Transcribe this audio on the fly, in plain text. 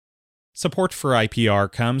Support for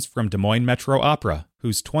IPR comes from Des Moines Metro Opera,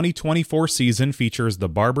 whose 2024 season features The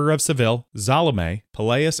Barber of Seville, Salome,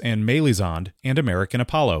 Pelléas and Mélisande, and American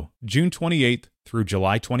Apollo, June 28th through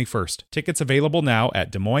July 21st. Tickets available now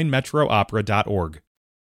at DesMoinesMetroOpera.org.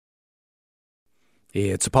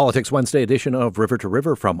 It's a Politics Wednesday edition of River to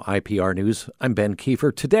River from IPR News. I'm Ben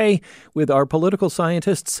Kiefer. Today, with our political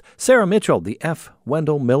scientists, Sarah Mitchell, the F.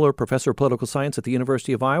 Wendell Miller Professor of Political Science at the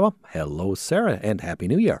University of Iowa. Hello, Sarah, and Happy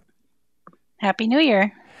New Year. Happy New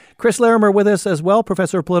Year. Chris Larimer with us as well,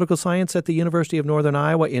 Professor of Political Science at the University of Northern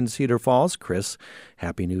Iowa in Cedar Falls. Chris,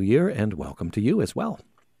 Happy New Year, and welcome to you as well.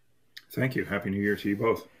 Thank you. Happy New Year to you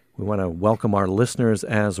both. We want to welcome our listeners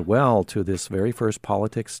as well to this very first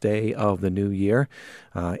Politics Day of the new year.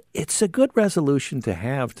 It's a good resolution to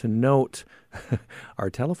have to note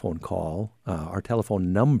our telephone call, our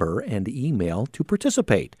telephone number and email to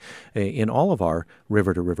participate in all of our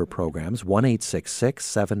River to River programs,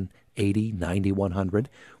 1-866-780-9100,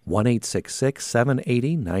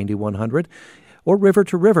 1-866-780-9100. Or River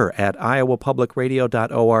to River at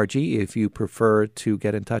iowapublicradio.org if you prefer to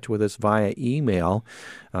get in touch with us via email.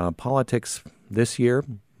 Politics this year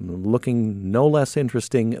looking no less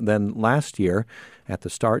interesting than last year at the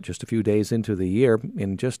start, just a few days into the year.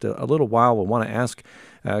 In just a little while, we'll want to ask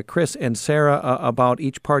Chris and Sarah about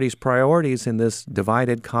each party's priorities in this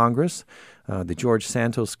divided Congress. The George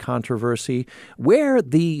Santos controversy, where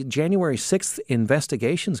the January 6th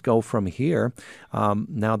investigations go from here,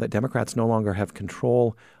 now that Democrats no longer have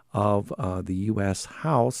control of the U.S.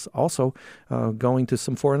 House, also going to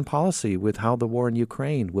some foreign policy with how the war in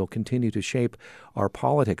Ukraine will continue to shape our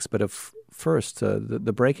politics. But first,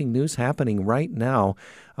 the breaking news happening right now.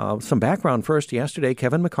 Some background first. Yesterday,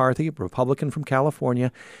 Kevin McCarthy, Republican from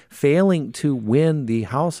California, failing to win the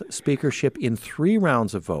House speakership in 3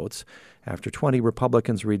 rounds of votes after 20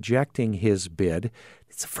 Republicans rejecting his bid.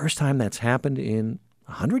 It's the first time that's happened in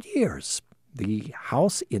 100 years. The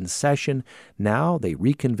House in session now. They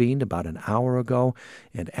reconvened about an hour ago.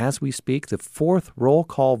 And as we speak, the 4th roll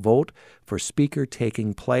call vote for Speaker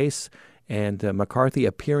taking place. And McCarthy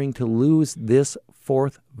appearing to lose this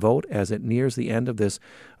 4th vote as it nears the end of this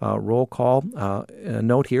roll call. A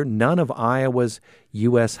note here, none of Iowa's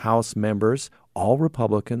U.S. House members, all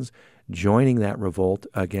Republicans, joining that revolt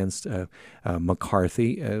against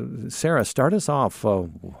McCarthy. Sarah, start us off.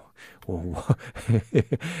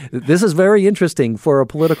 This is very interesting for a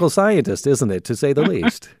political scientist, isn't it, to say the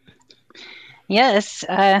least? Yes.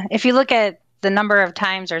 If you look at the number of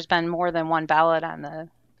times there's been more than one ballot on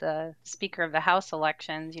the Speaker of the House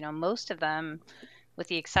elections, most of them, with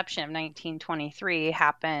the exception of 1923,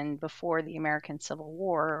 happened before the American Civil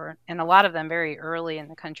War, and a lot of them very early in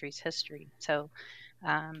the country's history. So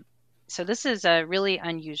this is really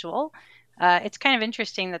unusual. It's kind of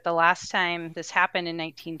interesting that the last time this happened in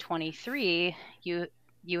 1923, you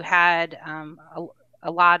had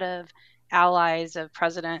a lot of allies of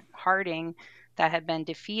President Harding that had been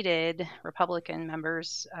defeated, Republican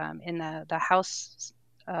members in the House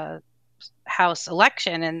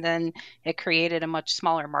election, and then it created a much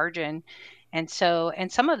smaller margin. And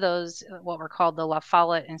some of those, what were called the La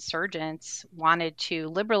Follette insurgents, wanted to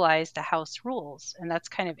liberalize the House rules. And that's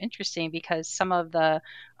kind of interesting because some of the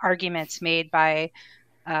arguments made by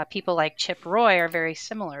people like Chip Roy are very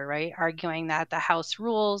similar, right? Arguing that the House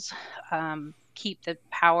rules keep the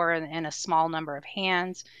power in a small number of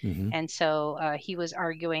hands. Mm-hmm. And so he was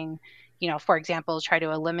arguing, for example, try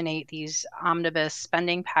to eliminate these omnibus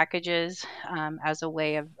spending packages as a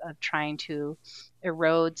way of trying to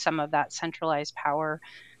erode some of that centralized power.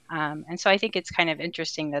 And so I think it's kind of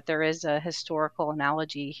interesting that there is a historical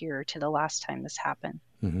analogy here to the last time this happened.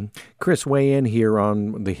 Mm-hmm. Chris, weigh in here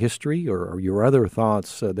on the history or your other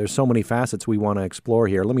thoughts. There's so many facets we want to explore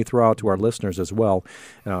here. Let me throw out to our listeners as well.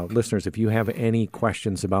 Listeners, if you have any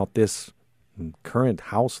questions about this current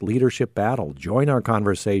House leadership battle, join our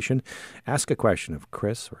conversation. Ask a question of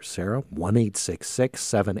Chris or Sarah,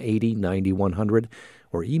 1-866-780-9100,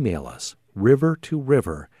 or email us,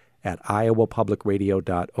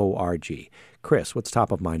 rivertoriver@iowapublicradio.org. Chris, what's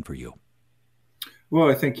top of mind for you? Well,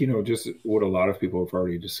 I think, just what a lot of people have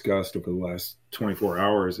already discussed over the last 24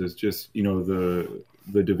 hours is just, the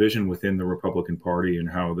division within the Republican Party and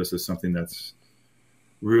how this is something that's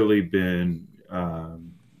really been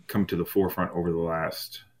come to the forefront over the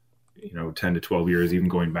last, 10 to 12 years, even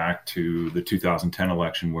going back to the 2010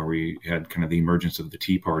 election where we had kind of the emergence of the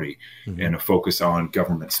Tea Party and a focus on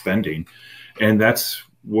government spending. And that's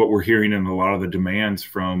what we're hearing in a lot of the demands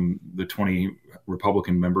from the 20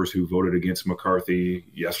 Republican members who voted against McCarthy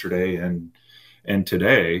yesterday and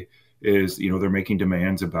today is, they're making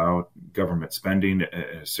demands about government spending.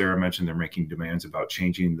 As Sarah mentioned, they're making demands about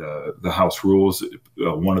changing the House rules.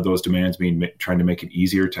 One of those demands being trying to make it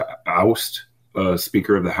easier to oust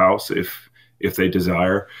Speaker of the House if they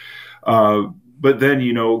desire. But then,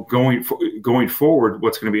 going forward,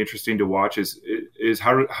 what's going to be interesting to watch is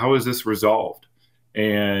how is this resolved?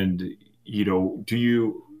 And, do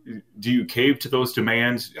you cave to those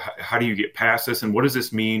demands? How do you get past this? And what does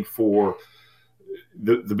this mean for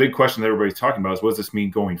the big question that everybody's talking about is, what does this mean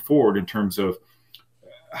going forward in terms of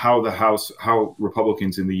how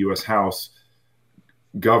Republicans in the U.S. House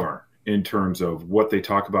govern, in terms of what they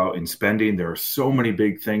talk about in spending? There are so many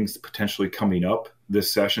big things potentially coming up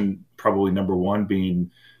this session, probably number one being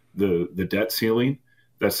the debt ceiling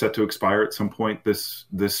that's set to expire at some point this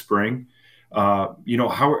spring. How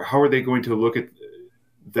are they going to look at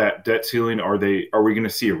that debt ceiling? Are we going to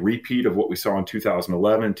see a repeat of what we saw in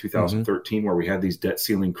 2011, 2013, where we had these debt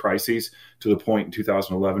ceiling crises, to the point in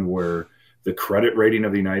 2011 where the credit rating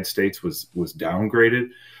of the United States was downgraded?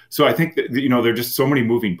 So I think that, there are just so many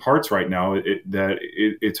moving parts right now that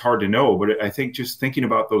it's hard to know. But I think just thinking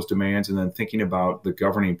about those demands and then thinking about the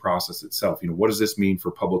governing process itself, what does this mean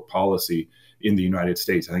for public policy in the United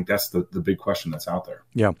States? I think that's the big question that's out there.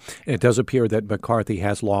 Yeah, it does appear that McCarthy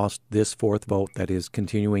has lost this fourth vote that is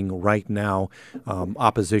continuing right now.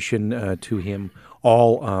 Opposition to him,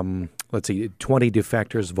 all 20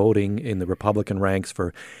 defectors voting in the Republican ranks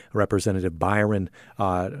for Representative Byron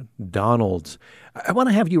Donalds. I want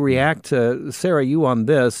to have you react, Sarah, you on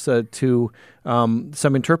this, to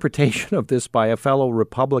some interpretation of this by a fellow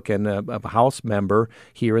Republican, a House member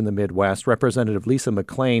here in the Midwest. Representative Lisa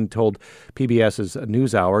McClain told PBS's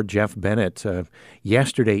NewsHour, Jeff Bennett,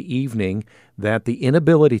 yesterday evening that the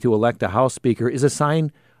inability to elect a House Speaker is a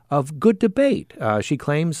sign of good debate. She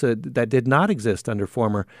claims that did not exist under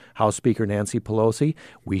former House Speaker Nancy Pelosi.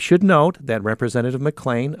 We should note that Representative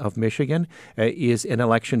McClain of Michigan is an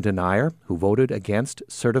election denier who voted against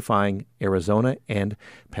certifying Arizona and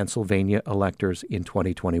Pennsylvania electors in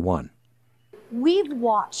 2021. We've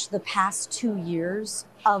watched the past 2 years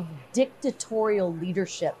of dictatorial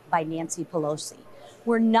leadership by Nancy Pelosi,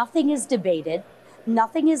 where nothing is debated,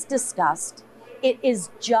 nothing is discussed. It is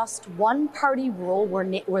just one-party rule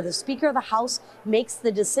where the Speaker of the House makes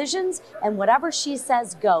the decisions and whatever she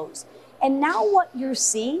says goes. And now what you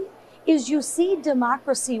see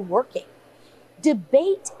democracy working.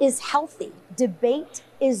 Debate is healthy. Debate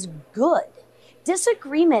is good.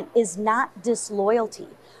 Disagreement is not disloyalty.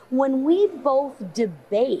 When we both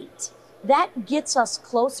debate, that gets us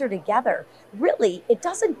closer together. Really, it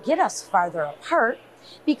doesn't get us farther apart,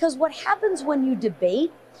 because what happens when you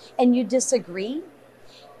debate and you disagree,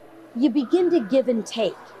 you begin to give and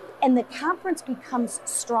take, and the conference becomes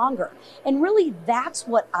stronger. And really, that's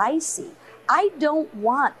what I see. I don't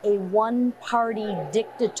want a one-party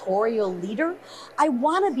dictatorial leader. I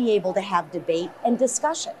want to be able to have debate and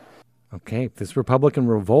discussion. Okay, this Republican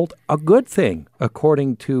revolt, a good thing,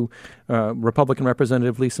 according to Republican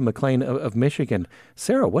Representative Lisa McClain of Michigan.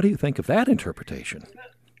 Sarah, what do you think of that interpretation?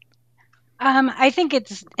 I think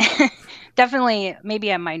it's definitely maybe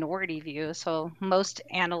a minority view. So most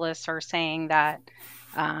analysts are saying that,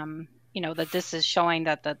 that this is showing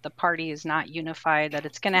that the party is not unified, that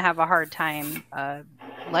it's going to have a hard time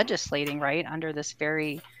legislating, right, under this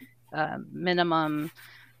very minimum.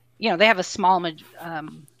 They have a small,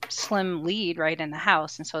 slim lead, right, in the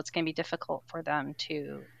House, and so it's going to be difficult for them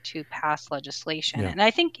to pass legislation. Yeah. And I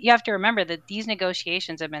think you have to remember that these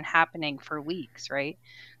negotiations have been happening for weeks, right?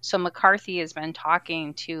 So McCarthy has been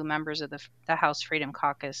talking to members of the House Freedom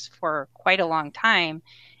Caucus for quite a long time,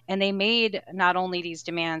 and they made not only these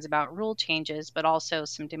demands about rule changes, but also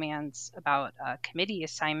some demands about committee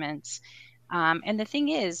assignments. And the thing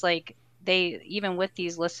is, even with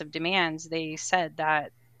these lists of demands, they said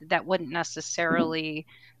that wouldn't necessarily.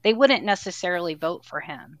 They wouldn't necessarily vote for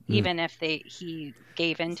him, even if he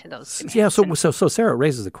gave into those demands. Yeah. So Sarah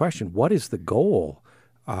raises the question: what is the goal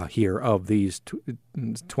here of these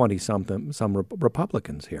 20-something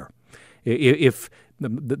Republicans here? If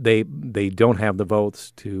they don't have the votes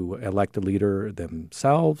to elect a leader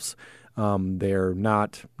themselves, they're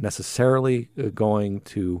not necessarily going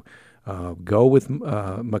to go with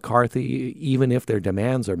McCarthy, even if their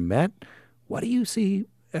demands are met. What do you see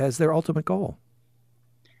as their ultimate goal?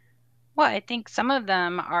 Well, I think some of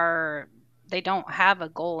them they don't have a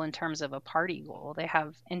goal in terms of a party goal. They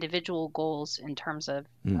have individual goals in terms of,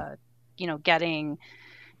 getting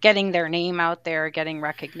their name out there, getting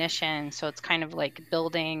recognition. So it's kind of like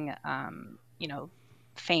building,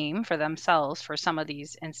 fame for themselves for some of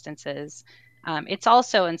these instances. It's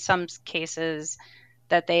also in some cases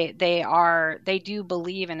that they do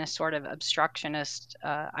believe in a sort of obstructionist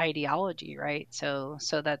ideology, right? So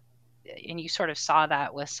that, and you sort of saw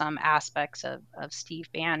that with some aspects of Steve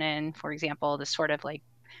Bannon, for example, the sort of like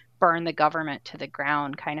burn the government to the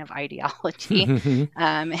ground kind of ideology.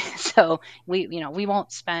 So we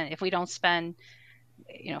won't spend, if we don't spend,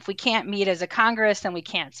 if we can't meet as a Congress, then we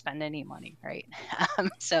can't spend any money, right?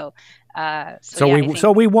 So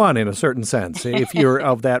we won in a certain sense if you're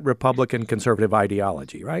of that Republican conservative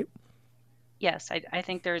ideology, right? Yes, I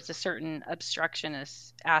think there's a certain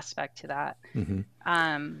obstructionist aspect to that.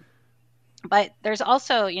 But there's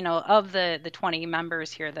also, of the 20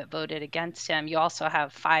 members here that voted against him, you also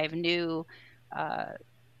have 5 new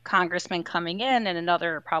congressmen coming in, and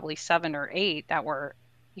another probably 7 or 8 that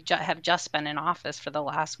have just been in office for the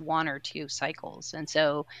last 1 or 2 cycles. And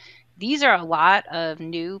so these are a lot of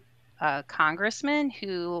new congressmen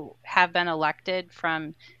who have been elected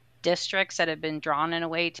from districts that have been drawn in a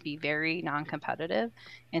way to be very non-competitive.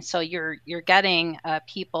 And so you're getting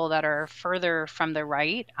people that are further from the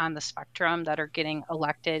right on the spectrum that are getting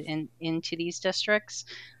elected into these districts.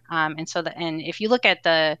 And if you look at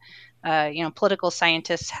the political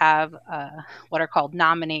scientists have what are called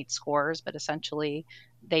nominate scores, but essentially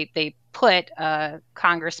they put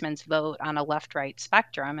congressman's vote on a left-right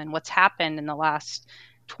spectrum. And what's happened in the last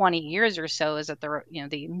 20 years or so is that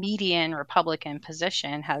the median Republican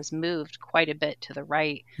position has moved quite a bit to the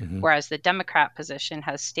right, whereas the Democrat position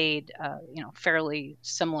has stayed fairly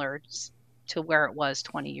similar to where it was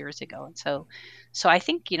 20 years ago. And so I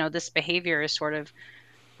think this behavior is sort of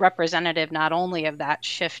representative not only of that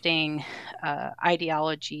shifting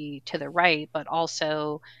ideology to the right, but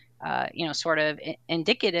also sort of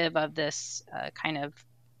indicative of this kind of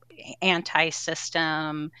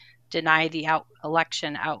anti-system, deny the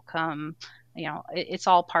election outcome. It's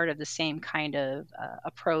all part of the same kind of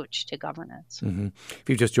approach to governance. If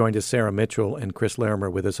you've just joined us, Sarah Mitchell and Chris Larimer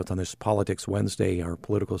with us on this Politics Wednesday, our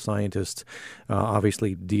political scientists,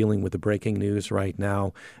 obviously dealing with the breaking news right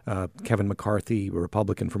now. Kevin McCarthy, a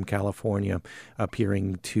Republican from California,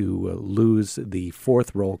 appearing to lose the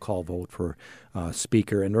 4th roll call vote for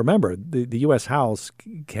Speaker. And remember, the U.S. House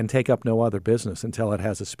can take up no other business until it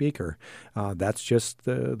has a Speaker. That's just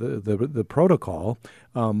the protocol.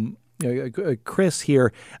 Chris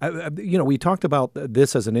here, we talked about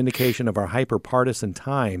this as an indication of our hyper-partisan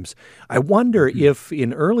times. I wonder if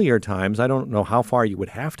in earlier times, I don't know how far you would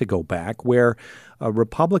have to go back, where a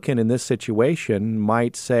Republican in this situation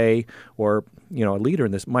might say, or a leader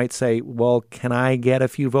in this might say, well, can I get a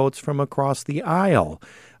few votes from across the aisle?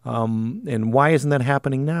 And why isn't that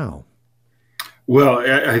happening now? Well,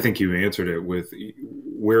 I think you answered it with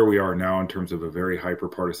where we are now in terms of a very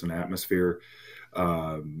hyper-partisan atmosphere.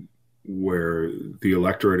 Where the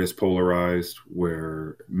electorate is polarized,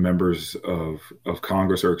 where members of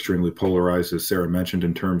Congress are extremely polarized, as Sarah mentioned,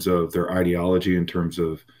 in terms of their ideology, in terms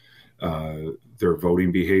of their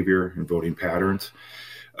voting behavior and voting patterns.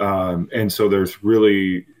 And so there's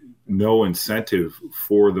really no incentive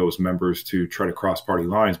for those members to try to cross party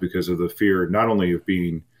lines because of the fear not only of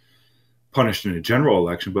being punished in a general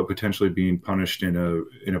election, but potentially being punished in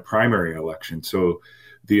a primary election. So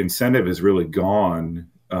the incentive is really gone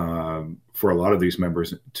for a lot of these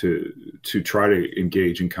members to try to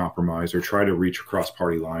engage in compromise or try to reach across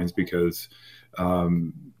party lines because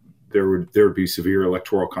there would be severe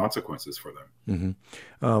electoral consequences for them.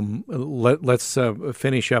 Let's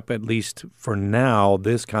finish up, at least for now,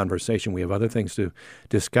 this conversation. We have other things to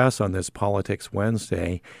discuss on this Politics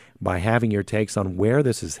Wednesday by having your takes on where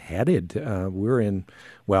this is headed. We're in,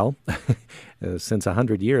 since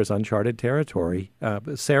 100 years, uncharted territory.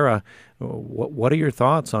 Sarah, what are your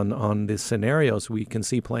thoughts on the scenarios we can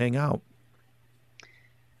see playing out?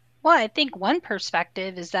 Well, I think one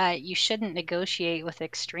perspective is that you shouldn't negotiate with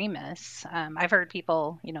extremists. I've heard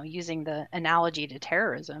people, using the analogy to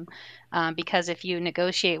terrorism, because if you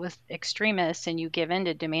negotiate with extremists and you give in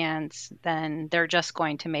to demands, then they're just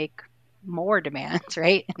going to make more demands,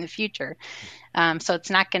 right, in the future. So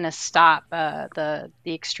it's not going to stop the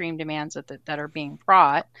extreme demands that are being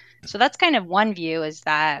brought. So that's kind of one view, is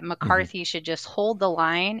that McCarthy should just hold the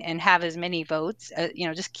line and have as many votes,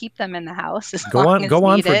 just keep them in the House. Go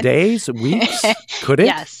on for days, weeks. Could it?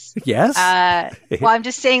 Yes. Well, I'm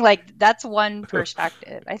just saying, that's one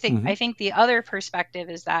perspective. I think the other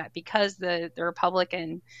perspective is that because the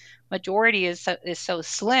Republican majority is so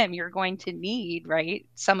slim, you're going to need, right,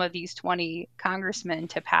 some of these 20 congressmen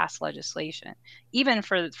to pass legislation, even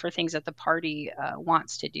for things that the party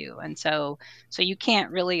wants to do. And so you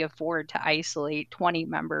can't really afford to isolate 20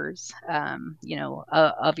 members,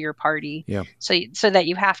 of your party. Yeah. So that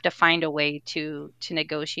you have to find a way to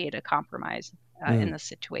negotiate a compromise. in this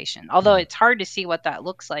situation. Although it's hard to see what that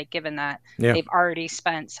looks like, given that they've already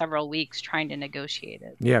spent several weeks trying to negotiate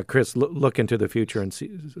it. Yeah, Chris, look into the future and see,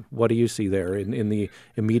 what do you see there in the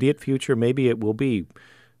immediate future? Maybe it will be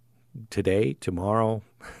today, tomorrow,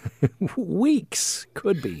 weeks,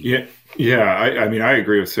 could be. Yeah. I mean, I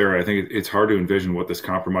agree with Sarah. I think it's hard to envision what this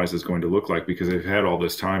compromise is going to look like because they've had all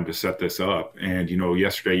this time to set this up. And,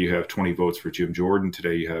 yesterday you have 20 votes for Jim Jordan.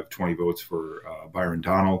 Today you have 20 votes for Byron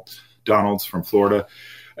Donalds from Florida.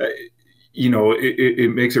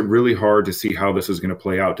 It makes it really hard to see how this is going to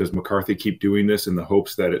play out. Does McCarthy keep doing this in the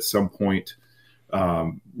hopes that at some point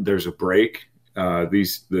there's a break?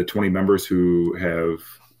 The 20 members who have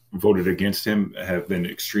voted against him have been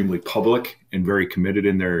extremely public and very committed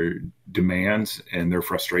in their demands and their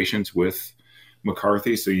frustrations with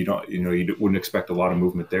McCarthy. So you wouldn't expect a lot of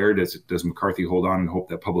movement there. Does McCarthy hold on and hope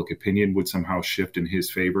that public opinion would somehow shift in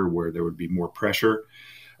his favor where there would be more pressure?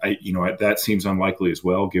 That seems unlikely as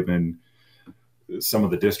well, given some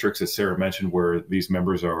of the districts, as Sarah mentioned, where these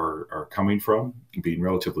members are coming from, being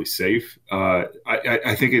relatively safe.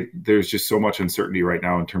 I think there's just so much uncertainty right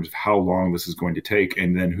now in terms of how long this is going to take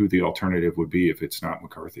and then who the alternative would be if it's not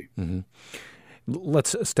McCarthy. Mm-hmm.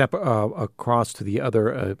 Let's step across to the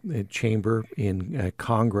other chamber in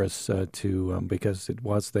Congress because it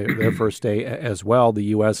was their first day as well. The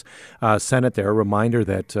U.S. Senate there. A reminder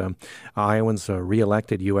that Iowans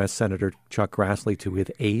reelected U.S. Senator Chuck Grassley to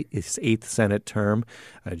his eighth Senate term,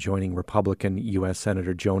 joining Republican U.S.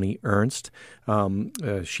 Senator Joni Ernst.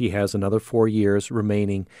 She has another 4 years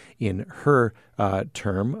remaining in her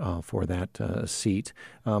term for that seat.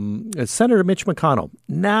 Senator Mitch McConnell,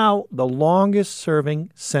 now the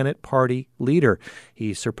longest-serving Senate party leader.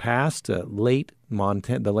 He surpassed the late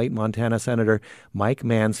Montana Senator Mike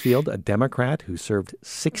Mansfield, a Democrat who served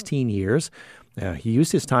 16 years. He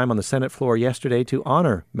used his time on the Senate floor yesterday to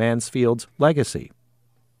honor Mansfield's legacy.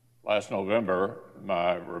 Last November,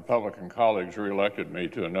 my Republican colleagues reelected me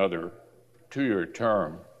to another 2-year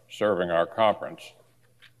term serving our conference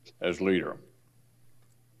as leader.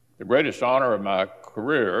 The greatest honor of my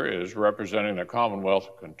career is representing the Commonwealth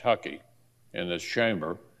of Kentucky in this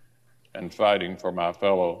chamber and fighting for my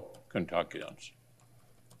fellow Kentuckians.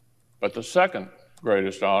 But the second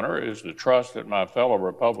greatest honor is the trust that my fellow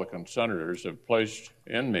Republican senators have placed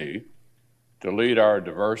in me to lead our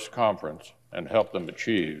diverse conference and help them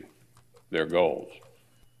achieve their goals.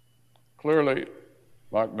 Clearly,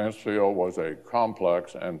 Mike Mansfield was a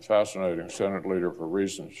complex and fascinating Senate leader for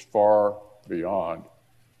reasons far beyond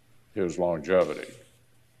his longevity.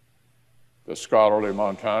 The scholarly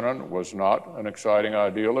Montanan was not an exciting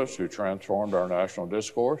idealist who transformed our national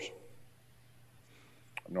discourse,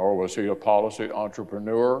 nor was he a policy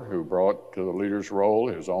entrepreneur who brought to the leader's role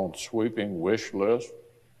his own sweeping wish list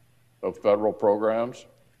of federal programs.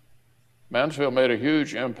 Mansfield made a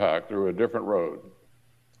huge impact through a different road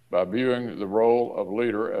by viewing the role of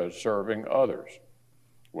leader as serving others.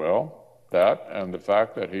 Well, that and the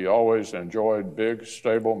fact that he always enjoyed big,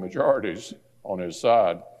 stable majorities on his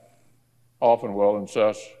side, often well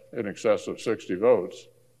in excess of 60 votes,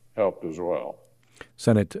 helped as well.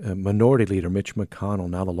 Senate Minority Leader Mitch McConnell,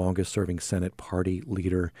 now the longest-serving Senate party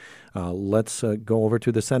leader. Let's go over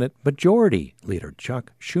to the Senate Majority Leader,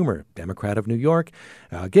 Chuck Schumer, Democrat of New York,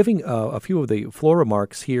 giving a few of the floor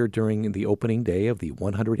remarks here during the opening day of the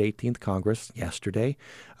 118th Congress yesterday.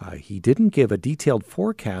 He didn't give a detailed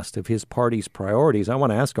forecast of his party's priorities. I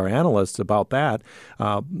want to ask our analysts about that.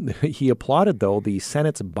 He applauded, though, the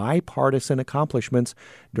Senate's bipartisan accomplishments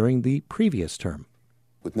during the previous term.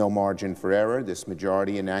 With no margin for error, this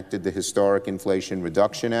majority enacted the historic Inflation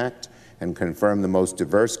Reduction Act and confirmed the most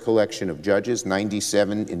diverse collection of judges,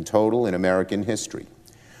 97 in total in American history.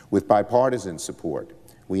 With bipartisan support,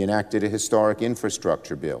 we enacted a historic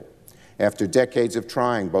infrastructure bill. After decades of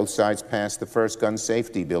trying, both sides passed the first gun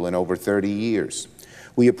safety bill in over 30 years.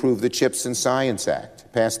 We approved the CHIPS and Science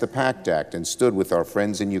Act, passed the PACT Act, and stood with our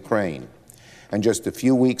friends in Ukraine. And just a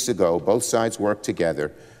few weeks ago, both sides worked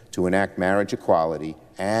together to enact marriage equality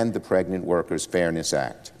and the Pregnant Workers Fairness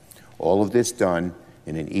Act. All of this done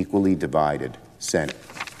in an equally divided Senate.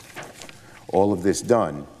 All of this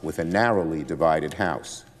done with a narrowly divided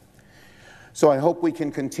House. So I hope we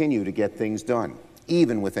can continue to get things done,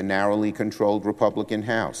 even with a narrowly controlled Republican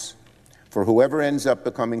House. For whoever ends up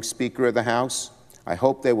becoming Speaker of the House, I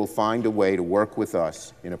hope they will find a way to work with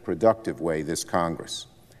us in a productive way this Congress.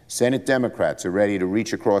 Senate Democrats are ready to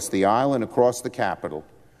reach across the aisle and across the Capitol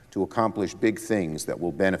to accomplish big things that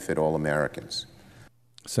will benefit all Americans.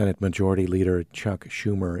 Senate Majority Leader Chuck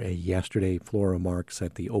Schumer yesterday, floor remarks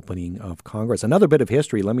at the opening of Congress. Another bit of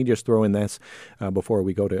history. Let me just throw in this before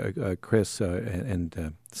we go to Chris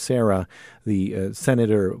and Sarah. The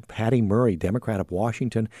Senator Patty Murray, Democrat of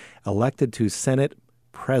Washington, elected to Senate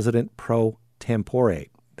President pro tempore.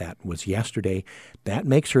 That was yesterday. That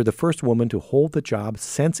makes her the first woman to hold the job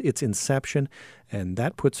since its inception, and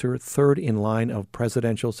that puts her third in line of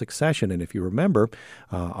presidential succession. And if you remember,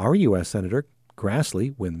 our U.S. Senator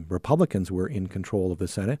Grassley, when Republicans were in control of the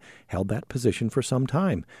Senate, held that position for some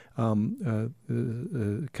time,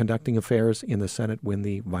 conducting affairs in the Senate when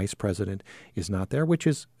the vice president is not there, which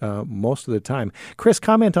is most of the time. Chris,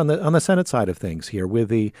 comment on the Senate side of things here with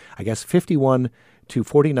the, I guess, 51 to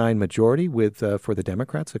 49 majority with for the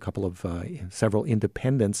Democrats, a couple of several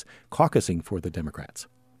independents caucusing for the Democrats.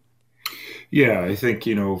 Yeah, I think,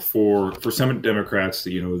 for some Democrats,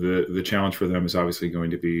 the challenge for them is obviously going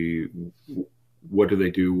to be what do they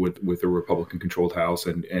do with a Republican-controlled House,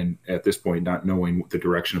 and at this point, not knowing the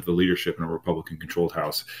direction of the leadership in a Republican-controlled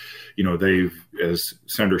House. They've, as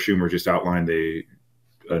Senator Schumer just outlined, a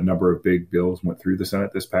number of big bills went through the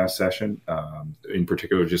Senate this past session. In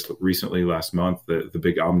particular, just recently, last month, the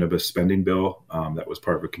big omnibus spending bill that was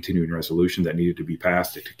part of a continuing resolution that needed to be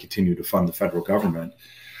passed to continue to fund the federal government.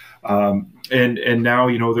 And now,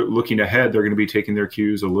 they're looking ahead. They're going to be taking their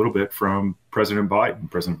cues a little bit from President Biden.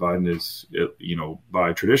 President Biden is,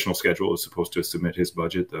 by traditional schedule, is supposed to submit his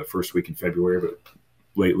budget the first week in February, but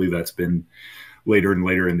lately that's been later and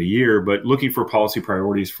later in the year. But looking for policy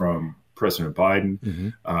priorities from President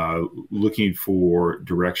Biden, looking for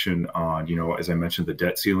direction on, as I mentioned, the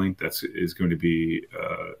debt ceiling. Is going to be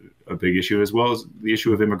a big issue, as well as the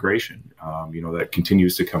issue of immigration. That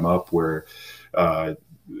continues to come up where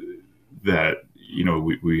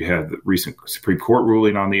we had the recent Supreme Court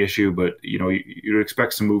ruling on the issue, but you'd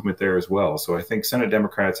expect some movement there as well. So I think Senate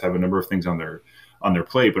Democrats have a number of things on their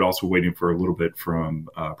plate, but also waiting for a little bit from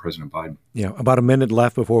President Biden. Yeah, about a minute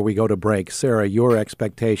left before we go to break. Sarah, your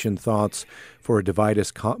expectation, thoughts for a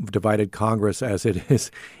divided Congress as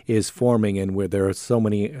it is forming, and where there are so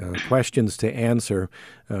many questions to answer.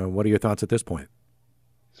 What are your thoughts at this point?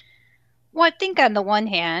 Well, I think on the one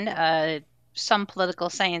hand, some political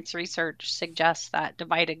science research suggests that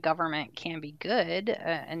divided government can be good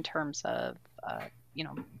in terms of,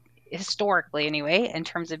 historically anyway, in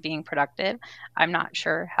terms of being productive. I'm not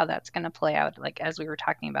sure how that's going to play out, like as we were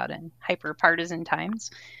talking about in hyper-partisan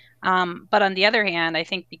times. But on the other hand, I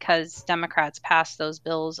think because Democrats passed those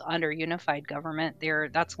bills under unified government,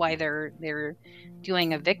 that's why they're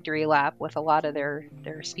doing a victory lap with a lot of their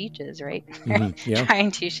speeches, right? Yeah.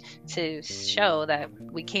 Trying to show that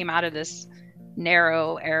we came out of this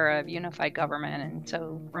narrow era of unified government, and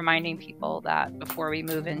so reminding people that before we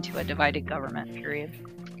move into a divided government period.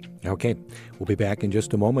 Okay, we'll be back in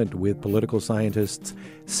just a moment with political scientists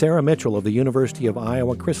Sarah Mitchell of the University of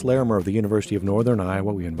Iowa, Chris Larimer of the University of Northern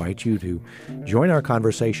Iowa. We invite you to join our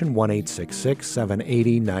conversation,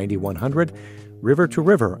 1-866-780-9100, river to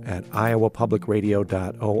river at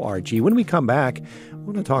iowapublicradio.org. When we come back, I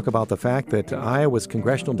want to talk about the fact that Iowa's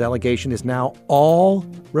congressional delegation is now all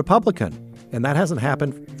Republican. And that hasn't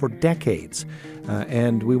happened for decades.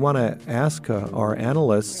 And we want to ask our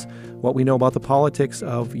analysts what we know about the politics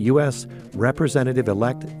of U.S.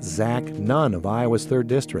 Representative-elect Zach Nunn of Iowa's 3rd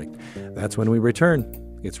District. That's when we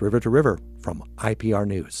return. It's River to River from IPR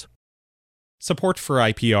News. Support for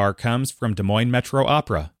IPR comes from Des Moines Metro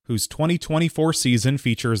Opera, whose 2024 season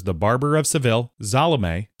features The Barber of Seville,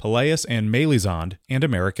 Salome, Pelléas and Mélisande, and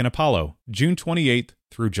American Apollo, June 28th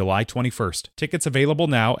through July 21st. Tickets available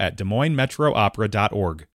now at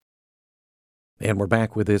DesMoinesMetroOpera.org. And we're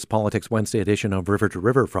back with this Politics Wednesday edition of River to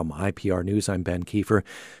River from IPR News. I'm Ben Kiefer.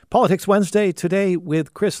 Politics Wednesday today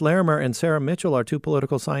with Chris Larimer and Sarah Mitchell, our two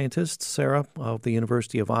political scientists. Sarah of the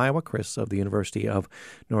University of Iowa, Chris of the University of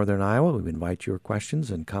Northern Iowa. We invite your questions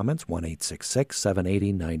and comments,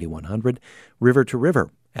 1-866-780-9100, River to River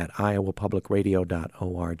at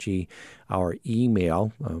iowapublicradio.org. Our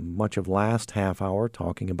email, much of last half hour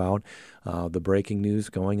talking about the breaking news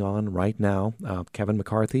going on right now. Kevin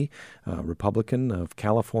McCarthy, Republican of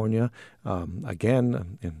California,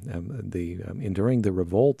 enduring the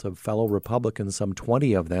revolt of fellow Republicans, some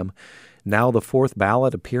 20 of them. Now the 4th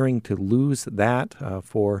ballot, appearing to lose that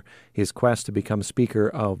for his quest to become Speaker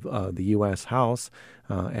of the U.S. House,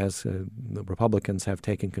 as the Republicans have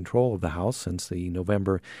taken control of the House since the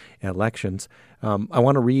November elections. I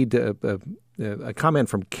want to read a comment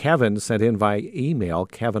from Kevin sent in via email,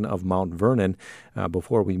 Kevin of Mount Vernon,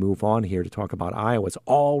 before we move on here to talk about Iowa. It's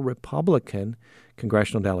all Republican.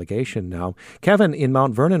 congressional delegation now. Kevin in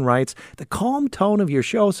Mount Vernon writes, the calm tone of your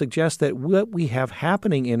show suggests that what we have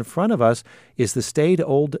happening in front of us is the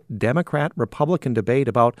staid-old Democrat-Republican debate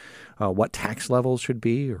about what tax levels should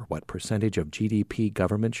be or what percentage of GDP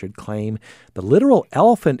government should claim. The literal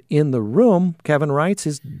elephant in the room, Kevin writes,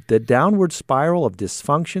 is the downward spiral of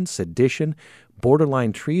dysfunction, sedition,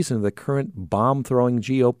 borderline treason of the current bomb-throwing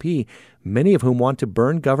GOP, many of whom want to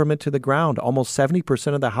burn government to the ground. Almost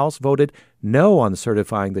 70% of the House voted no on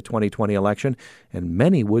certifying the 2020 election, and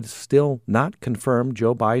many would still not confirm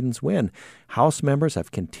Joe Biden's win. House members have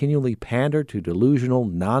continually pandered to delusional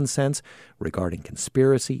nonsense regarding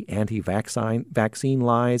conspiracy, anti-vaccine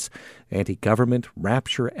lies, anti-government,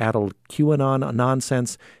 rapture-addled QAnon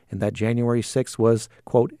nonsense, and that January 6th was,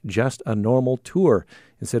 quote, just a normal tour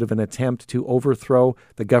instead of an attempt to overthrow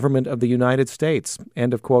the government of the United States.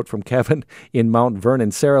 End of quote from Kevin in Mount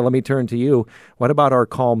Vernon. Sarah, let me turn to you. What about our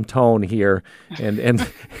calm tone here and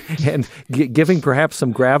giving perhaps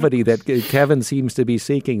some gravity that Kevin seems to be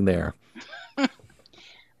seeking there?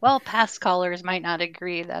 Well, past callers might not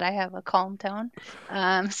agree that I have a calm tone.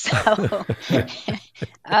 I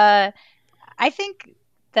think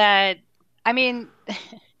that,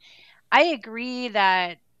 I agree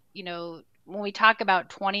that, when we talk about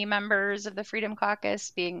 20 members of the Freedom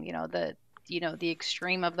Caucus being, the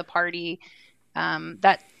extreme of the party,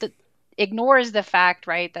 that ignores the fact,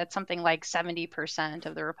 right, that something like 70%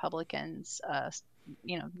 of the Republicans,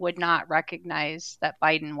 would not recognize that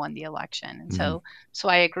Biden won the election. And so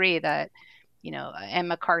I agree that, and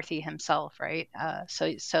McCarthy himself, right?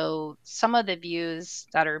 So some of the views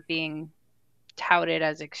that are being touted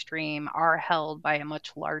as extreme are held by a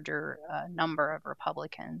much larger number of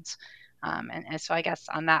Republicans. And so I guess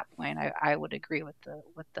on that point, I would agree with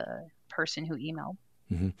the person who emailed.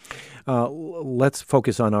 Mm-hmm. Let's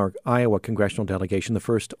focus on our Iowa congressional delegation, the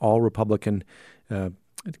first all-Republican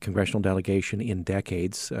congressional delegation in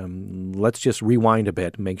decades. Let's just rewind a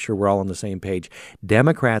bit and make sure we're all on the same page.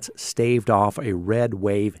 Democrats staved off a red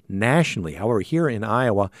wave nationally. However, here in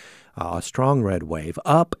Iowa, a strong red wave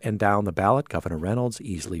up and down the ballot. Governor Reynolds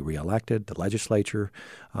easily reelected. The legislature,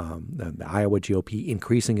 the Iowa GOP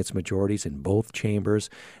increasing its majorities in both chambers,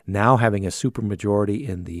 now having a supermajority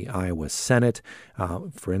in the Iowa Senate.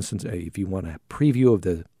 For instance, if you want a preview of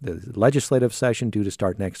the legislative session due to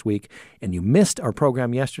start next week and you missed our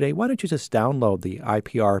program yesterday, why don't you just download the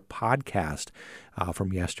IPR podcast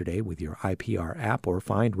from yesterday with your IPR app, or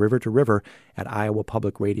find River to River at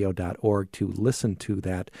iowapublicradio.org to listen to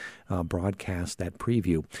that broadcast, that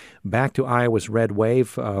preview. Back to Iowa's red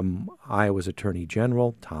wave, Iowa's Attorney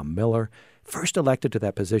General, Tom Miller, first elected to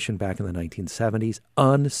that position back in the 1970s,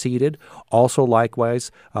 unseated. Also,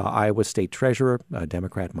 likewise, Iowa State Treasurer,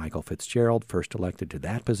 Democrat Michael Fitzgerald, first elected to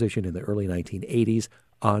that position in the early 1980s,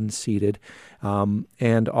 unseated.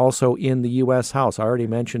 And also in the U.S. House, I already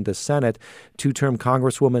mentioned the Senate, two-term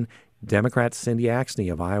Congresswoman Democrat Cindy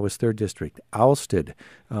Axne of Iowa's 3rd District, ousted.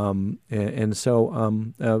 And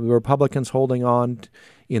so the Republicans holding on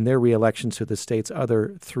in their reelections to the state's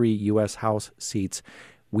other 3 U.S. House seats.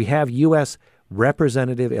 We have U.S.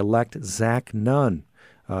 Representative-elect Zach Nunn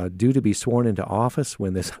due to be sworn into office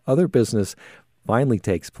when this other business finally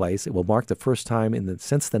takes place. It will mark the first time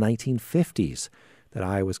since the 1950s that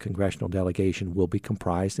Iowa's congressional delegation will be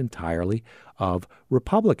comprised entirely of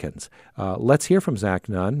Republicans. Let's hear from Zach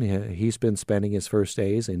Nunn. He's been spending his first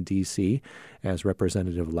days in D.C. as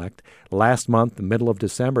representative-elect. Last month, the middle of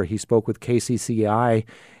December, he spoke with KCCI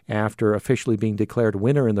after officially being declared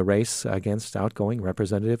winner in the race against outgoing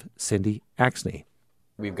Representative Cindy Axne.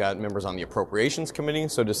 We've got members on the Appropriations Committee,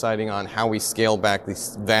 so deciding on how we scale back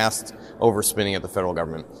this vast overspending at the federal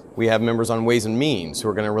government. We have members on Ways and Means who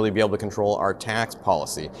are going to really be able to control our tax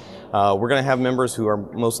policy. We're going to have members who are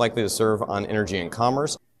most likely to serve on Energy and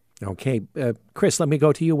Commerce. Okay. Chris, let me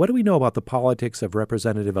go to you. What do we know about the politics of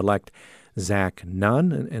Representative-elect Zach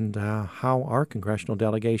Nunn and how our congressional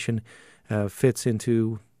delegation fits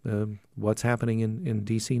into what's happening in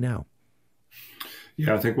D.C. now?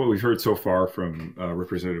 Yeah, I think what we've heard so far from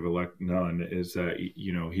Representative-elect Nunn is that,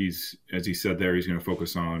 he's, as he said there, he's going to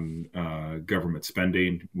focus on government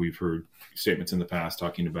spending. We've heard statements in the past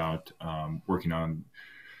talking about working on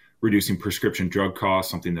reducing prescription drug costs,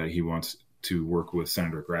 something that he wants to work with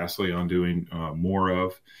Senator Grassley on doing more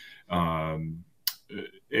of. And,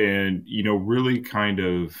 really kind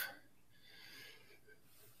of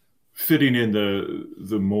fitting in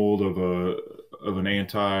the mold of an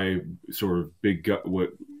anti sort of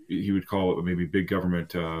what he would call it maybe big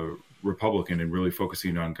government Republican, and really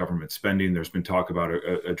focusing on government spending. There's been talk about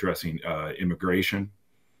addressing immigration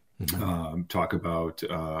talk about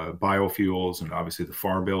biofuels, and obviously the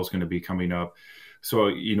farm bill is going to be coming up. So,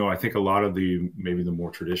 I think a lot of maybe the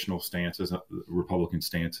more traditional stances, Republican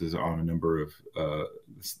stances on a number of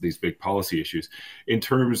these big policy issues. In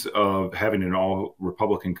terms of having an all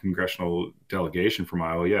Republican congressional delegation from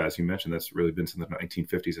Iowa, yeah, as you mentioned, that's really been since the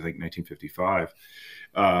 1950s, I think 1955.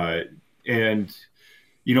 And,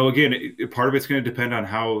 again, part of it's going to depend on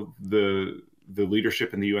how the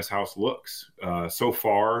leadership in the U.S. House looks. So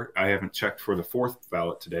far, I haven't checked for the fourth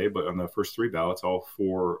ballot today, but on the first three ballots, all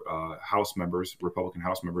four House members, Republican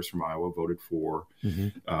House members from Iowa, voted for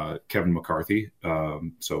Kevin McCarthy.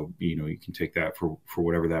 So, you can take that for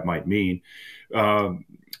whatever that might mean.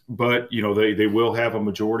 But, they will have a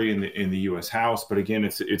majority in the U.S. House. But again,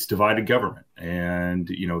 it's divided government. And,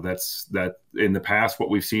 that in the past, what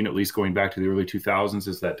we've seen, at least going back to the early 2000s,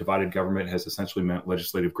 is that divided government has essentially meant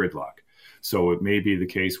legislative gridlock. So it may be the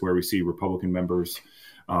case where we see Republican members,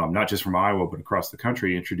 not just from Iowa, but across the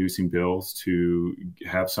country, introducing bills to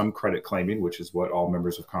have some credit claiming, which is what all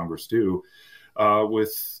members of Congress do,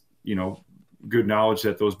 with, good knowledge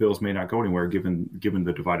that those bills may not go anywhere given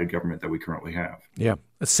the divided government that we currently have. Yeah.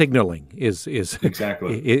 Signaling is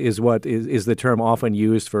exactly is what is the term often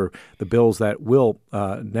used for the bills that will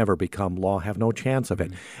never become law, have no chance of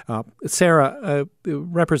it. Sarah,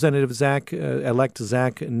 Representative elect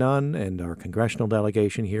Zach Nunn and our congressional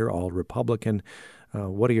delegation here, all Republican.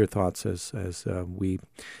 What are your thoughts as we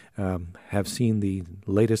have seen the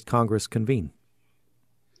latest Congress convene?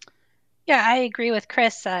 Yeah, I agree with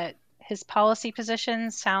Chris that his policy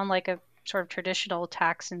positions sound like a sort of traditional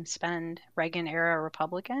tax and spend Reagan-era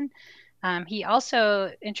Republican. He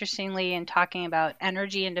also, interestingly, in talking about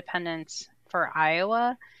energy independence for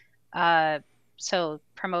Iowa, so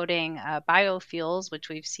promoting biofuels, which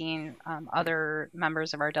we've seen other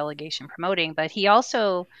members of our delegation promoting, but he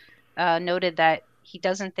also noted that he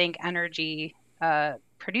doesn't think energy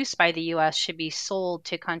produced by the U.S. should be sold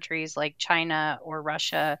to countries like China or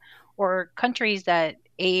Russia or countries that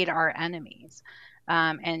aid our enemies.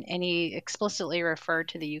 And he explicitly referred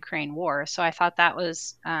to the Ukraine war. So I thought that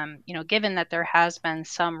was, given that there has been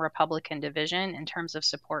some Republican division in terms of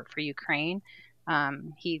support for Ukraine,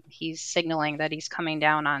 he's signaling that he's coming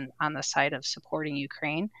down on the side of supporting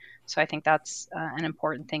Ukraine. So I think that's an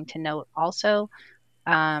important thing to note also.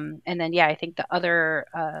 And then, I think the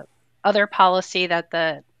other policy that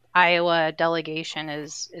the Iowa delegation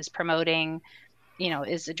is promoting,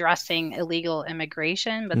 is addressing illegal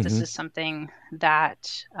immigration, but this is something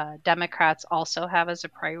that Democrats also have as a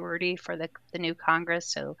priority for the new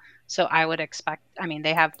Congress. So I would expect,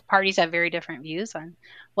 parties have very different views on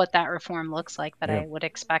what that reform looks like, but I would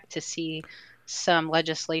expect to see some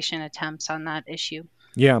legislation attempts on that issue.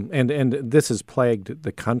 Yeah, and this has plagued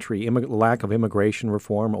the country. Lack of immigration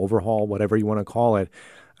reform, overhaul, whatever you want to call it,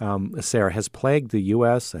 Sarah, has plagued the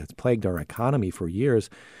U.S., has plagued our economy for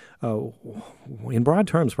years. In broad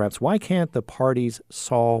terms, perhaps, why can't the parties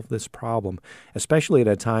solve this problem, especially at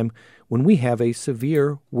a time when we have a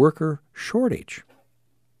severe worker shortage?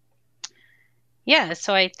 Yeah,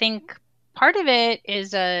 so I think part of it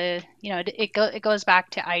is, it goes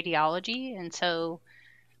back to ideology. And so,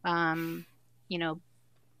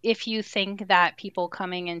 if you think that people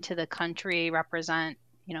coming into the country represent,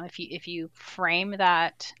 if you frame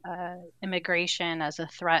that immigration as a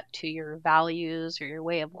threat to your values or your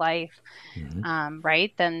way of life,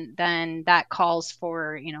 right, then that calls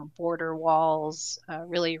for, border walls,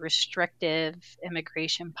 really restrictive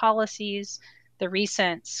immigration policies. The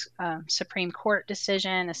recent Supreme Court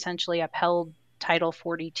decision essentially upheld Title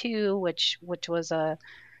 42, which was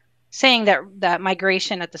saying that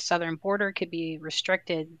migration at the southern border could be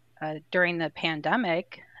restricted during the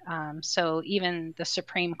pandemic. So even the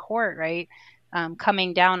Supreme Court, right,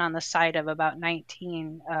 coming down on the side of about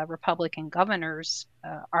 19 Republican governors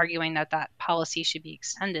arguing that policy should be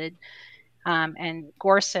extended. And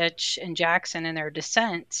Gorsuch and Jackson in their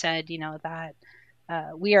dissent said, that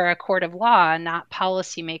we are a court of law, not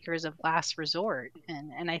policymakers of last resort.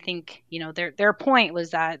 And I think, their point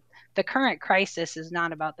was that the current crisis is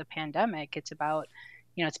not about the pandemic. It's about,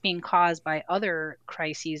 it's being caused by other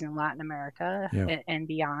crises in Latin America and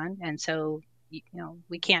beyond. And so,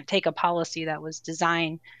 we can't take a policy that was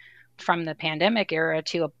designed from the pandemic era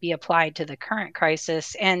to be applied to the current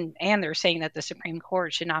crisis. And they're saying that the Supreme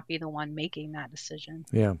Court should not be the one making that decision.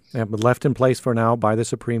 Yeah, but left in place for now by the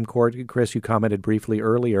Supreme Court. Chris, you commented briefly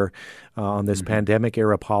earlier on this pandemic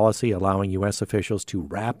era policy allowing U.S. officials to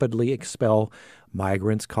rapidly expel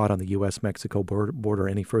migrants caught on the U.S.-Mexico border.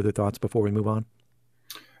 Any further thoughts before we move on?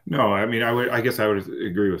 No, I mean, I guess I would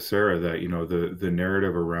agree with Sarah that, the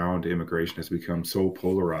narrative around immigration has become so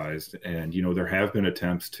polarized, and, there have been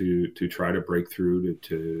attempts to try to break through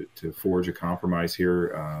to forge a compromise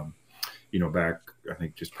here. Back, I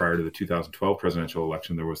think just prior to the 2012 presidential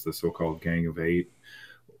election, there was the so-called Gang of Eight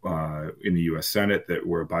in the U.S. Senate that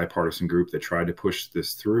were a bipartisan group that tried to push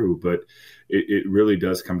this through. But it really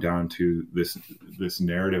does come down to this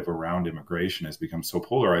narrative around immigration has become so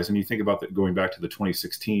polarized. And you think about that going back to the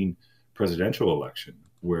 2016 presidential election,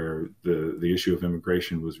 where the issue of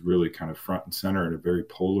immigration was really kind of front and center in a very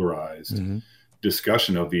polarized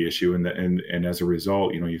discussion of the issue. And as a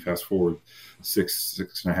result, you fast forward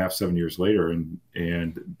 6.5, 7 years later, and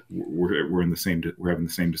we're having the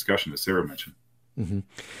same discussion as Sarah mentioned. Mm-hmm.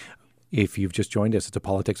 If you've just joined us, it's a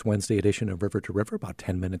Politics Wednesday edition of River to River. About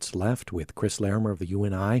 10 minutes left with Chris Larimer of the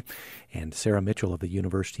UNI and Sarah Mitchell of the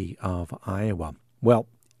University of Iowa. Well,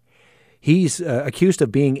 he's accused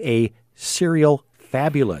of being a serial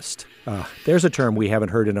fabulist. There's a term we haven't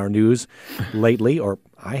heard in our news lately, or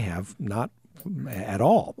I have not at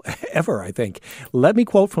all, ever, I think. Let me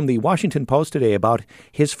quote from the Washington Post today about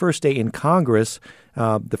his first day in Congress,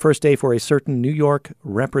 the first day for a certain New York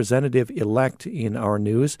representative-elect in our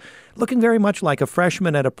news. Looking very much like a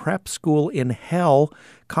freshman at a prep school in hell,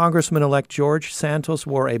 Congressman-elect George Santos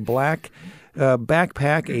wore a black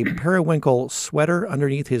backpack, a periwinkle sweater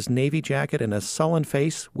underneath his navy jacket, and a sullen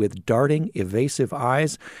face with darting, evasive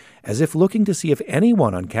eyes, as if looking to see if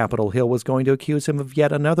anyone on Capitol Hill was going to accuse him of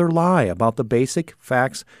yet another lie about the basic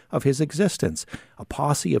facts of his existence. A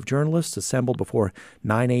posse of journalists assembled before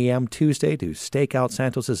 9 a.m. Tuesday to stake out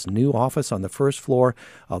Santos's new office on the first floor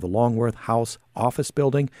of the Longworth House office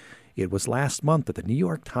building. It was last month that the New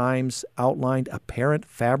York Times outlined apparent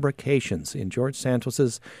fabrications in George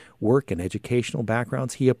Santos's work and educational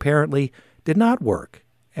backgrounds. He apparently did not work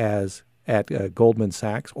at Goldman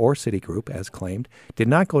Sachs or Citigroup, as claimed, did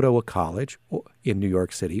not go to a college in New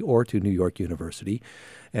York City or to New York University.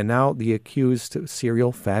 And now the accused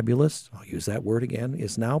serial fabulist, I'll use that word again,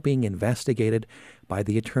 is now being investigated by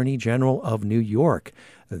the Attorney General of New York,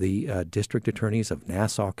 the district attorneys of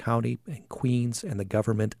Nassau County and Queens, and the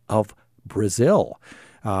government of Brazil.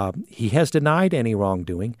 He has denied any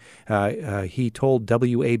wrongdoing. He told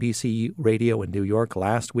WABC Radio in New York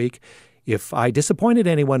last week, "If I disappointed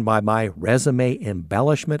anyone by my resume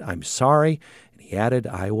embellishment, I'm sorry." And he added,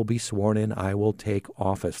 "I will be sworn in. I will take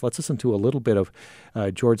office." Let's listen to a little bit of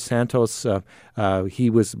George Santos. He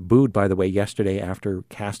was booed, by the way, yesterday after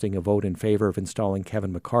casting a vote in favor of installing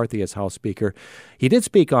Kevin McCarthy as House Speaker. He did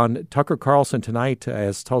speak on Tucker Carlson tonight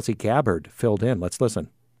as Tulsi Gabbard filled in. Let's listen.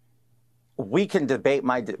 We can debate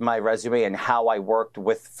my resume and how I worked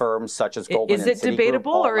with firms such as Goldman and Citigroup. Is it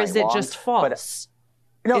debatable or is it just false?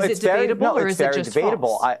 No, is it's it debatable or is it just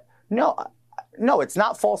debatable. False? No, it's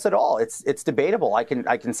not false at all. It's debatable. I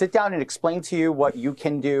can sit down and explain to you what you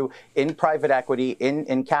can do in private equity,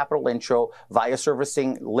 in capital intro, via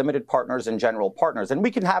servicing limited partners and general partners. And we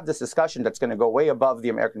can have this discussion that's going to go way above the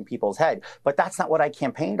American people's head. But that's not what I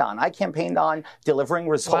campaigned on. I campaigned on delivering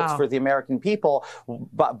results for the American people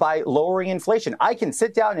by lowering inflation. I can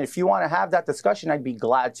sit down, and if you want to have that discussion, I'd be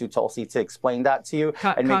glad to, Tulsi, to explain that to you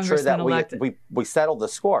and make sure that we settle the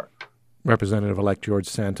score. Representative-elect George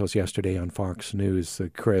Santos yesterday on Fox News.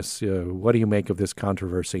 Chris, what do you make of this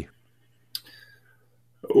controversy?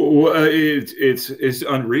 Well, it's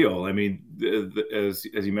unreal. I mean, as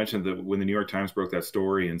you mentioned, when the New York Times broke that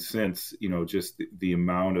story, and since, just the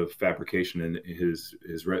amount of fabrication in his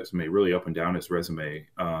resume, really up and down his resume,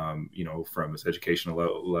 from his educational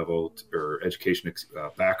level or education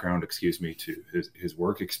background, to his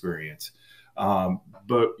work experience.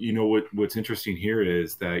 But what's interesting here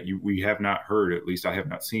is that we have not heard, at least I have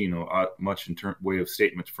not seen much in way of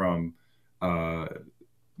statements from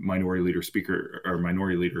Minority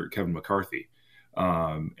Leader Kevin McCarthy.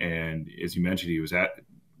 And as you mentioned,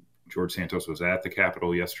 George Santos was at the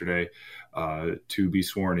Capitol yesterday to be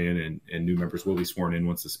sworn in, and new members will be sworn in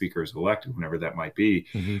once the speaker is elected, whenever that might be.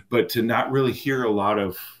 Mm-hmm. But to not really hear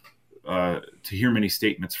to hear many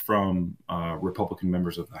statements from Republican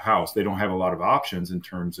members of the House. They don't have a lot of options in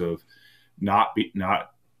terms of not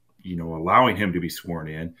allowing him to be sworn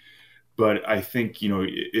in. But I think,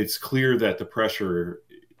 it's clear that the pressure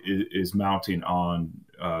is mounting on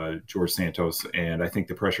George Santos, and I think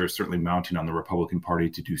the pressure is certainly mounting on the Republican Party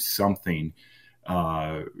to do something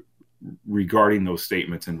regarding those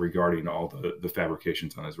statements and regarding all the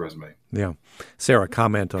fabrications on his resume. Yeah. Sarah,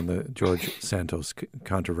 comment on the George Santos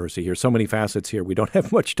controversy here. So many facets here. We don't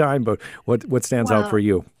have much time, but what stands out for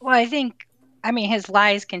you? Well, I think I mean, his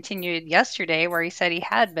lies continued yesterday where he said he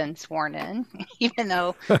had been sworn in, even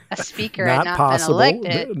though a speaker had not been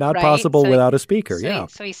elected. Not right? possible without a speaker,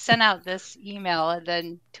 So he sent out this email and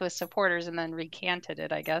then to his supporters and then recanted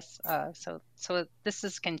it, I guess. So this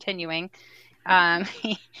is continuing. I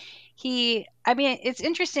mean, it's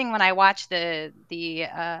interesting when I watch the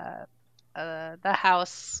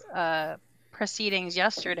House proceedings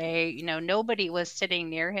yesterday. Nobody was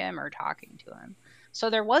sitting near him or talking to him. So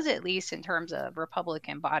there was, at least in terms of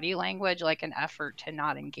Republican body language, like an effort to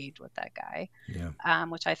not engage with that guy,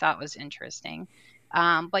 which I thought was interesting.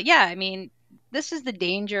 But yeah, I mean, this is the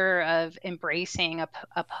danger of embracing a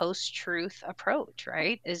post-truth approach,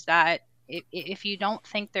 right? Is that if you don't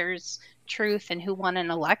think there's truth in who won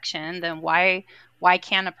an election, then why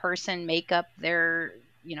can't a person make up their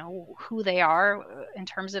who they are in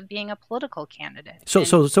terms of being a political candidate? So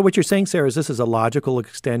what you're saying, Sarah, is this is a logical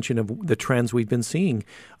extension of the trends we've been seeing.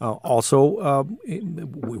 Also,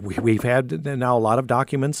 we've had now a lot of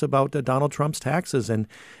documents about Donald Trump's taxes and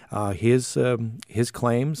his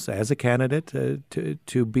claims as a candidate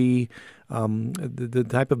to be the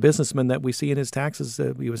type of businessman that we see in his taxes.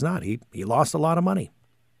 He was not. He lost a lot of money.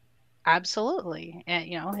 Absolutely,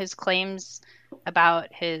 and his claims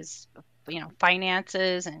about his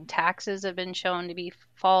finances and taxes have been shown to be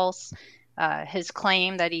false. His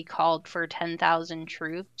claim that he called for 10,000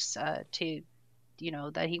 troops that he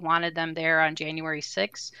wanted them there on January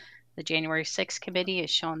 6th. The January 6th committee has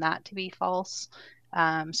shown that to be false.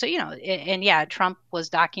 Trump was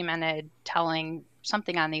documented telling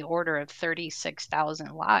something on the order of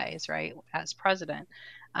 36,000 lies, right, as president.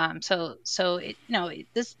 This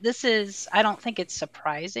is, I don't think it's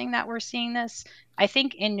surprising that we're seeing this. I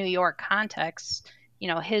think in New York context,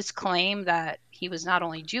 his claim that he was not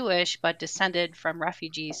only Jewish, but descended from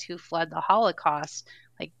refugees who fled the Holocaust,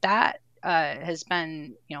 like that has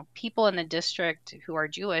been, people in the district who are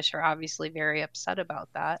Jewish are obviously very upset about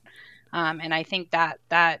that. And I think that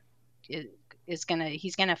he's going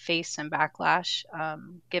to face some backlash,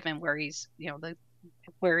 given where he's, the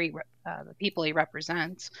people he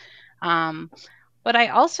represents. But I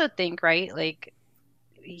also think, right, like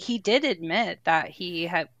he did admit that he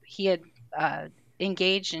had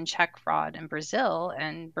engaged in check fraud in Brazil,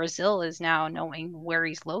 and Brazil is now, knowing where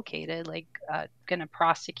he's located, like going to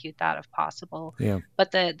prosecute that if possible. Yeah.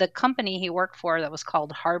 But the company he worked for that was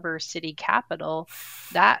called Harbor City Capital,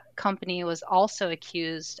 that company was also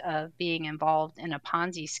accused of being involved in a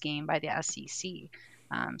Ponzi scheme by the SEC.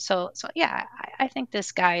 I think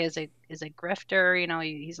this guy is a grifter.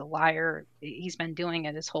 He's a liar. He's been doing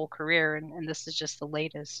it his whole career, and this is just the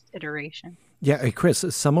latest iteration. Yeah, hey, Chris,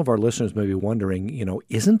 some of our listeners may be wondering,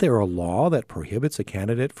 isn't there a law that prohibits a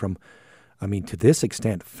candidate from, to this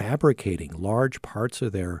extent, fabricating large parts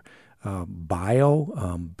of their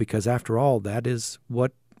bio? Because after all, that is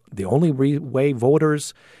what the only way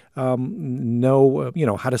voters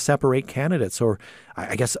know, how to separate candidates. Or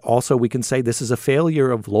I guess also we can say this is a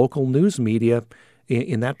failure of local news media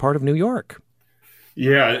in that part of New York.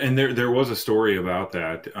 Yeah, and there was a story about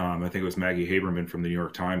that. I think it was Maggie Haberman from the New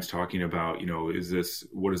York Times talking about, what does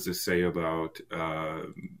this say about,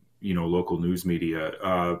 local news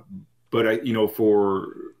media? But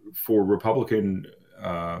for Republican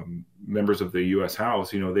members of the U.S. House,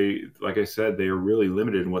 they, like I said, they are really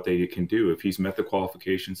limited in what they can do. If he's met the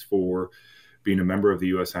qualifications for being a member of the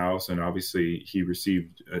U.S. House, and obviously he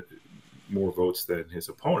received more votes than his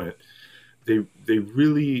opponent, they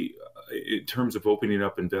really, in terms of opening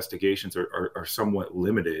up investigations, are somewhat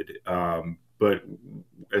limited. But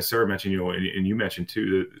as Sarah mentioned, and you mentioned too,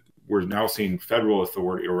 that we're now seeing federal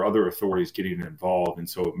authority or other authorities getting involved, and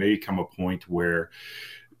so it may come a point where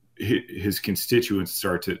his constituents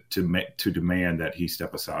start to demand that he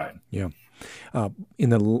step aside. Yeah. Go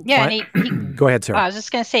ahead, Sarah. I was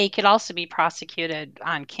just going to say he could also be prosecuted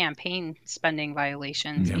on campaign spending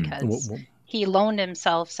violations because he loaned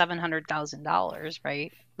himself $700,000,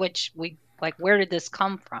 right? Which where did this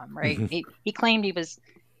come from, right? Mm-hmm. He claimed he was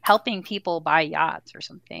helping people buy yachts or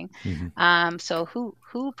something. Mm-hmm. So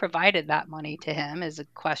who provided that money to him is a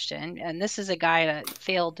question. And this is a guy that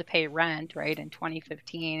failed to pay rent, right, in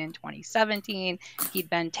 2015 and 2017. He'd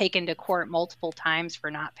been taken to court multiple times for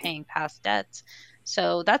not paying past debts.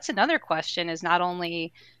 So that's another question, is not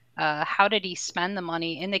only how did he spend the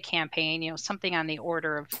money in the campaign, something on the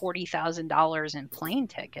order of $40,000 in plane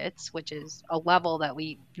tickets, which is a level that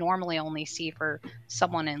we normally only see for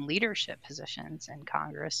someone in leadership positions in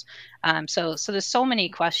Congress. So there's so many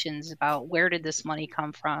questions about where did this money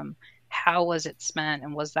come from? How was it spent?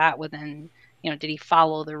 And was that within, did he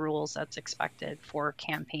follow the rules that's expected for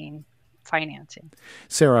campaign financing.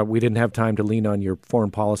 Sarah, we didn't have time to lean on your foreign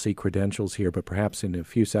policy credentials here, but perhaps in a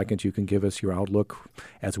few seconds you can give us your outlook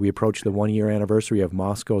as we approach the one-year anniversary of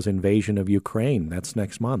Moscow's invasion of Ukraine. That's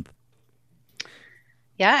next month.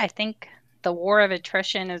 Yeah, I think the war of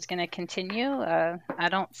attrition is going to continue. I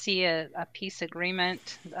don't see a peace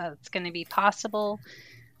agreement that's going to be possible.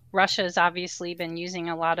 Russia has obviously been using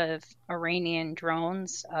a lot of Iranian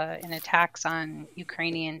drones in attacks on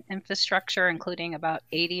Ukrainian infrastructure, including about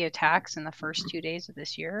 80 attacks in the first 2 days of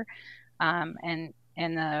this year. And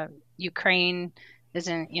Ukraine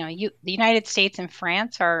isn't, the United States and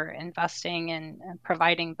France are investing in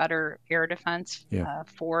providing better air defense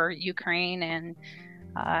for Ukraine.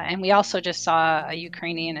 And we also just saw a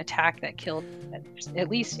Ukrainian attack that killed at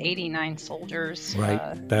least 89 soldiers.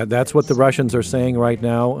 Right. That's what the Russians are saying right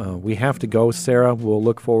now. We have to go, Sarah. We'll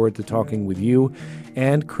look forward to talking with you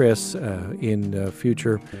and Chris in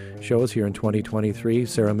future shows here in 2023.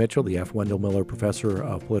 Sarah Mitchell, the F. Wendell Miller Professor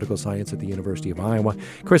of Political Science at the University of Iowa.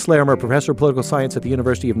 Chris Larimer, Professor of Political Science at the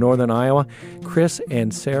University of Northern Iowa. Chris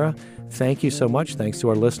and Sarah, thank you so much. Thanks to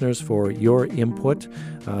our listeners for your input.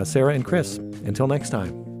 Sarah and Chris, until next time.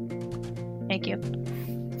 Thank you.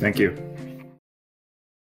 Thank you.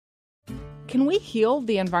 Can we heal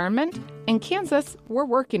the environment? In Kansas, we're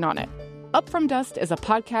working on it. Up From Dust is a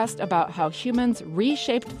podcast about how humans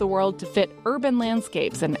reshaped the world to fit urban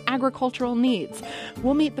landscapes and agricultural needs.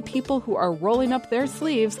 We'll meet the people who are rolling up their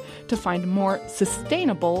sleeves to find more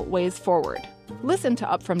sustainable ways forward. Listen to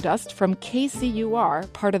Up From Dust from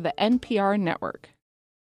KCUR, part of the NPR network.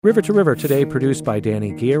 River to River today, produced by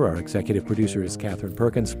Danny Gear. Our executive producer is Catherine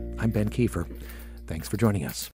Perkins. I'm Ben Kiefer. Thanks for joining us.